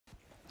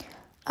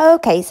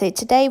Okay, so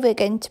today we're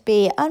going to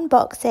be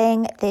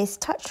unboxing this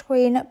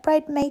touchscreen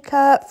bread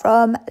maker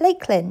from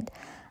Lakeland,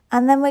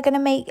 and then we're going to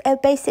make a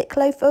basic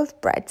loaf of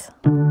bread.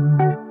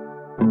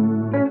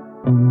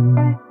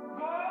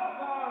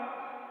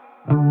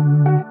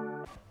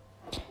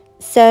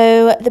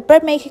 So the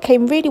bread maker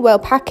came really well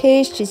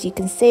packaged. As you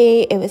can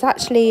see, it was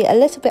actually a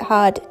little bit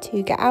hard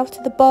to get out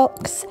of the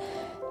box,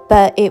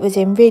 but it was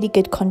in really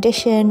good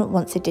condition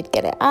once I did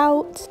get it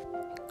out.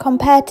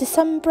 Compared to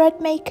some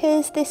bread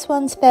makers, this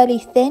one's fairly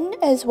thin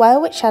as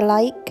well, which I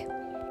like.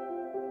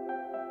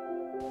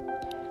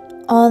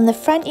 On the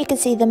front you can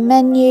see the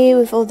menu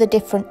with all the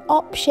different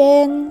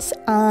options,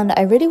 and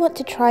I really want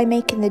to try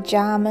making the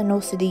jam and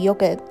also the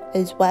yogurt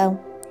as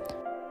well.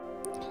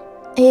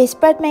 This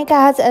bread maker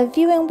has a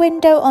viewing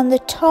window on the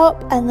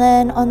top, and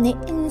then on the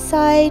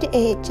inside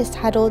it just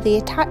had all the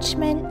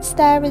attachments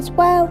there as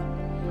well.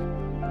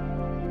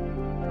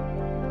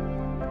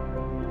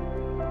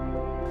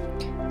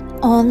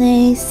 On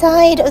the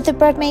side of the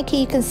bread maker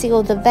you can see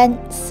all the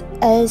vents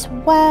as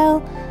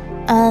well,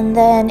 and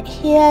then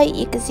here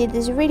you can see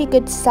there's a really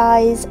good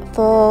size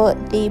for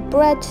the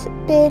bread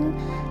bin,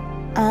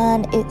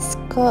 and it's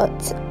got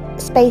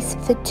space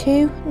for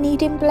 2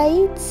 kneading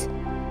blades,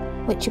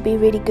 which will be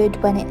really good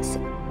when it's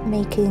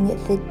making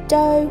the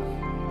dough.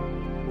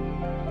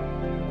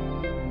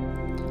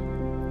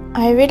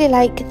 I really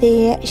like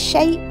the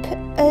shape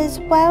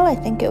as well. I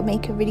think it'll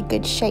make a really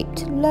good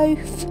shaped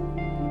loaf.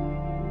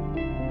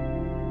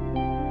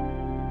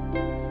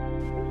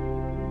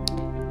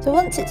 So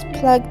once it's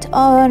plugged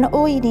on,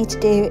 all you need to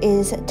do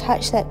is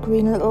touch that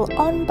green little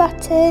on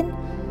button.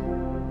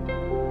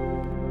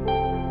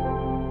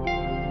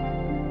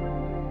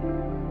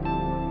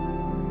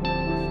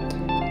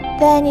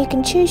 Then you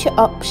can choose your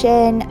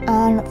option,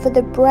 and for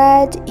the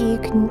bread you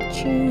can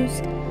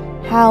choose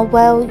how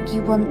well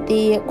you want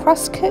the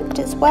crust cooked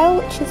as well,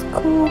 which is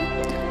cool.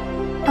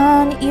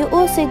 And you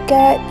also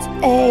get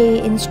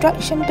a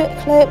instruction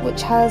booklet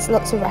which has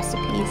lots of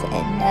recipes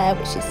in there,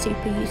 which is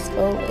super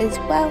useful as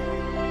well.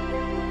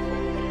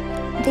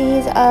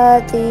 These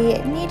are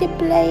the kneaded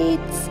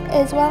blades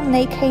as well, and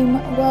they came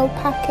well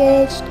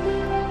packaged.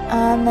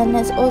 And then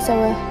there's also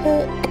a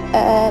hook,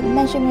 a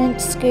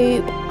measurement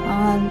scoop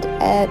and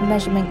a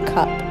measurement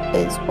cup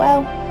as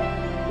well.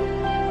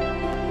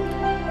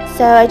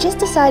 So I just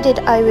decided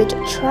I would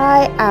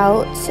try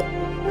out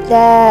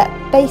their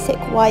basic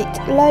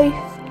white loaf,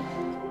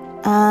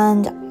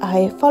 and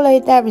I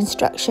followed their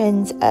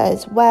instructions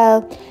as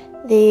well.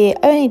 The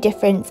only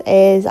difference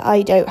is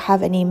I don't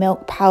have any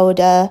milk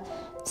powder,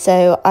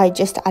 so I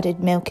just added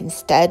milk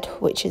instead,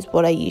 which is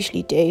what I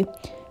usually do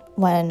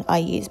when I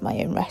use my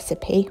own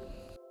recipe.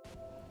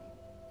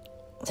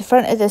 The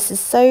front of this is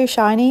so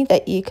shiny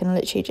that you can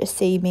literally just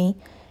see me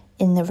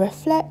in the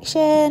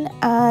reflection,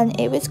 and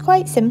it was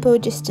quite simple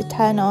just to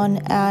turn on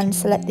and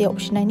select the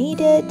option I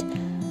needed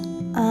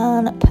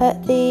and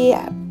put the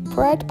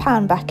bread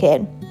pan back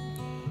in.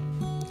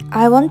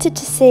 I wanted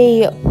to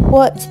see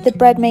what the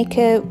bread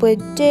maker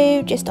would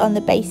do just on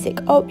the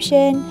basic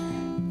option,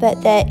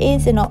 but there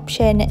is an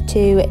option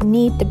to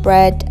knead the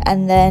bread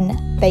and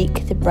then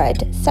bake the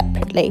bread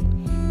separately.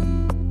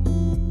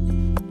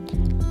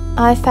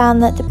 I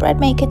found that the bread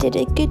maker did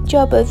a good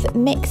job of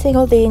mixing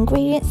all the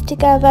ingredients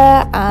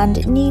together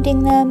and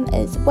kneading them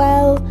as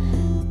well,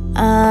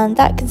 and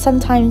that can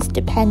sometimes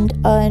depend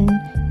on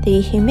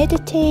the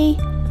humidity,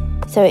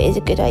 so it is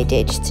a good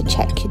idea just to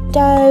check your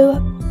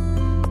dough.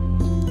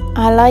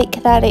 I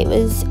like that it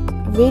was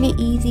really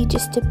easy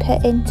just to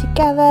put in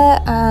together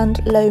and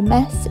low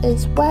mess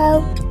as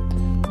well.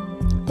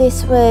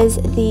 This was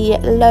the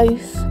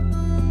loaf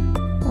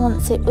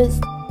once it was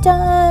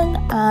done,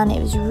 and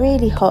it was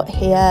really hot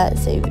here,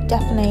 so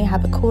definitely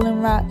have a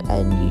cooling rack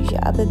and use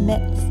your oven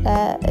mitts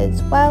there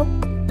as well.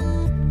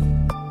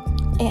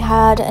 It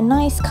had a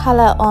nice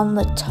colour on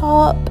the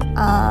top,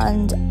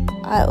 and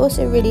I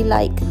also really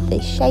like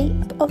the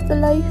shape of the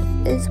loaf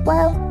as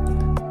well.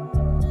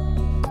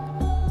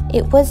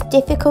 It was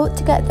difficult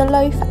to get the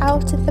loaf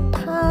out of the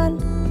pan,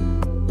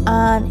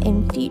 and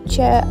in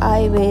future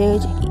I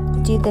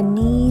would do the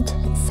knead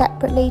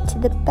separately to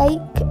the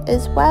bake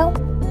as well.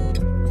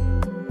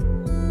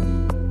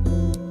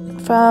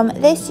 From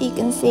this you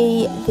can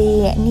see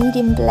the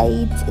kneading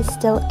blades is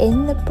still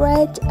in the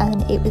bread,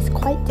 and it was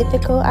quite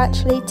difficult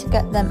actually to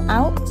get them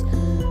out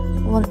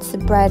once the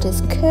bread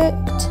is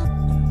cooked.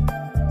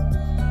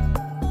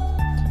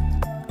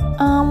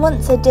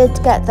 Once I did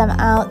get them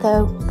out,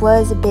 there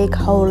was a big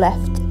hole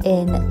left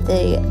in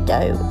the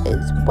dough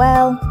as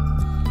well.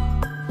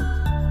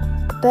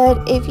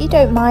 But if you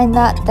don't mind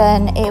that,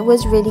 then it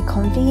was really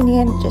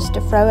convenient just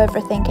to throw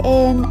everything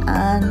in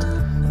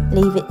and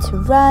leave it to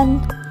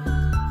run.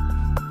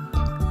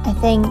 I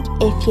think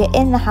if you're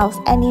in the house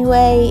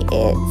anyway,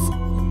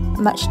 it's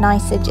much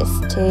nicer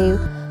just to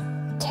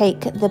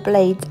take the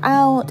blades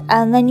out,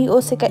 and then you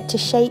also get to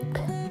shape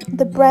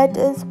the bread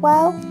as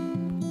well.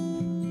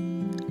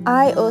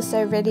 I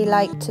also really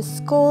like to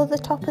score the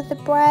top of the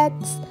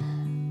breads,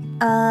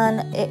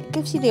 and it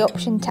gives you the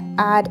option to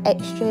add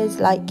extras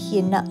like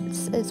your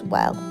nuts as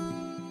well.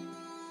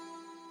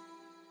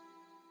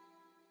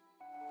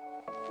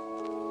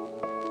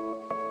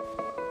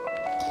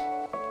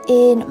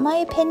 in my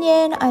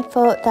opinion, I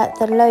thought that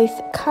the loaf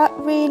cut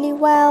really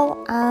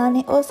well and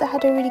it also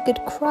had a really good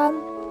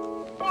crumb.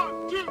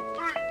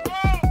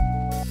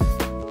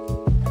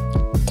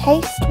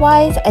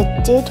 Taste-wise,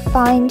 I did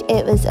find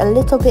it was a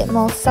little bit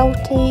more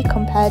salty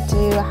compared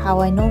to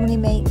how I normally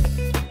make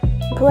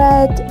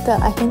bread,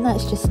 but I think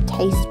that's just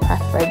taste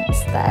preference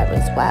there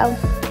as well.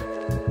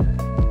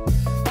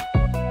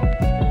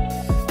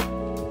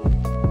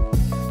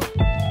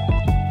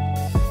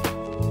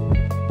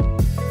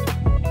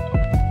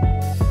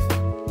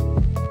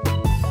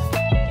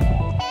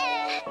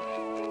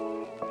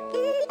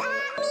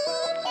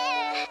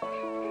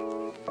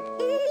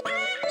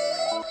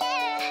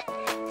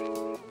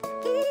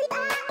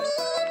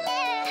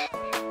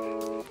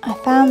 I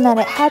found that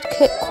it had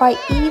cooked quite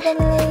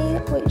evenly,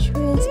 which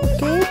was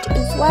good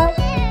as well.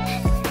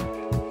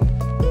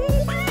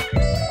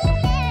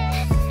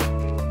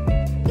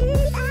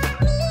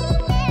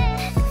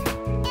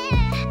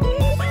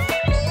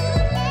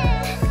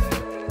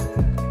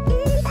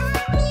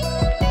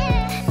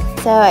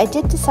 So I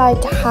did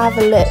decide to have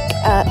a look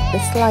at the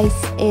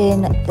slice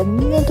in the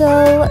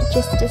middle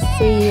just to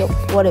see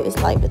what it was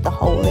like with the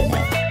hole in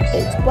it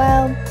as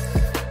well.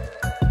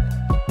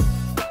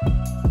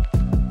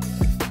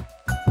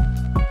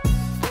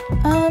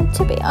 And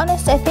to be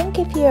honest, I think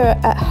if you're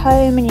at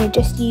home and you're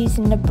just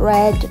using the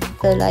bread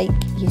for like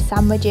your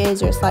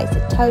sandwiches or a slice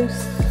of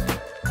toast,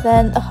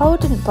 then the hole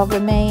didn't bother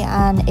me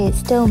and it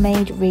still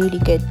made really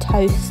good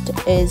toast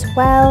as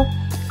well.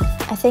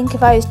 I think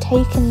if I was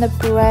taking the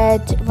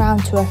bread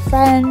round to a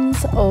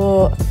friend's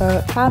or for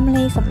a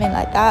family, something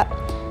like that,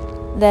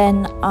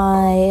 then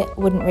I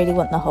wouldn't really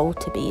want the hole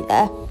to be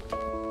there.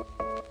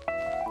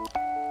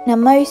 Now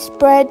most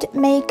bread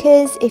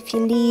makers, if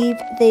you leave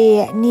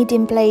the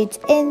kneading blades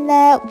in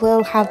there,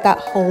 will have that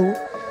hole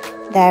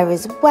there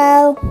as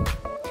well.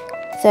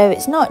 So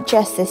it's not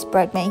just this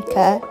bread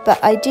maker,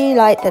 but I do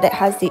like that it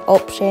has the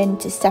option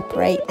to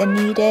separate the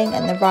kneading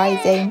and the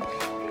rising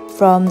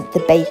from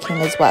the baking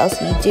as well.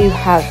 So you do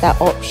have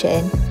that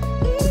option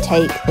to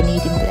take the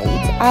kneading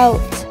blades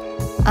out.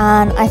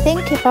 And I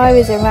think if I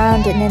was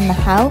around and in the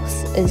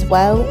house as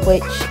well,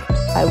 which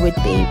I would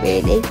be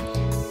really,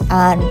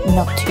 and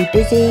not too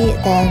busy,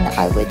 then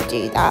I would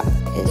do that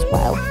as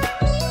well.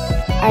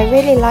 I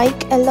really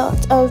like a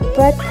lot of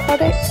bread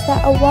products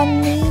that are one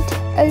knead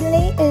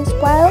only as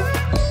well.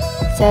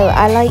 So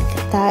I like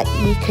that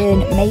you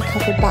can make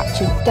up a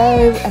batch of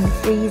dough and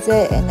freeze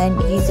it and then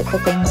use it for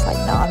things like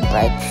naan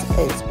breads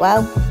as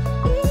well.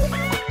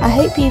 I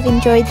hope you've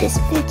enjoyed this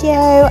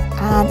video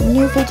and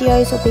new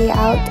videos will be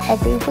out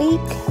every week.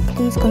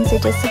 Please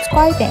consider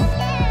subscribing.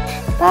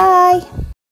 Bye!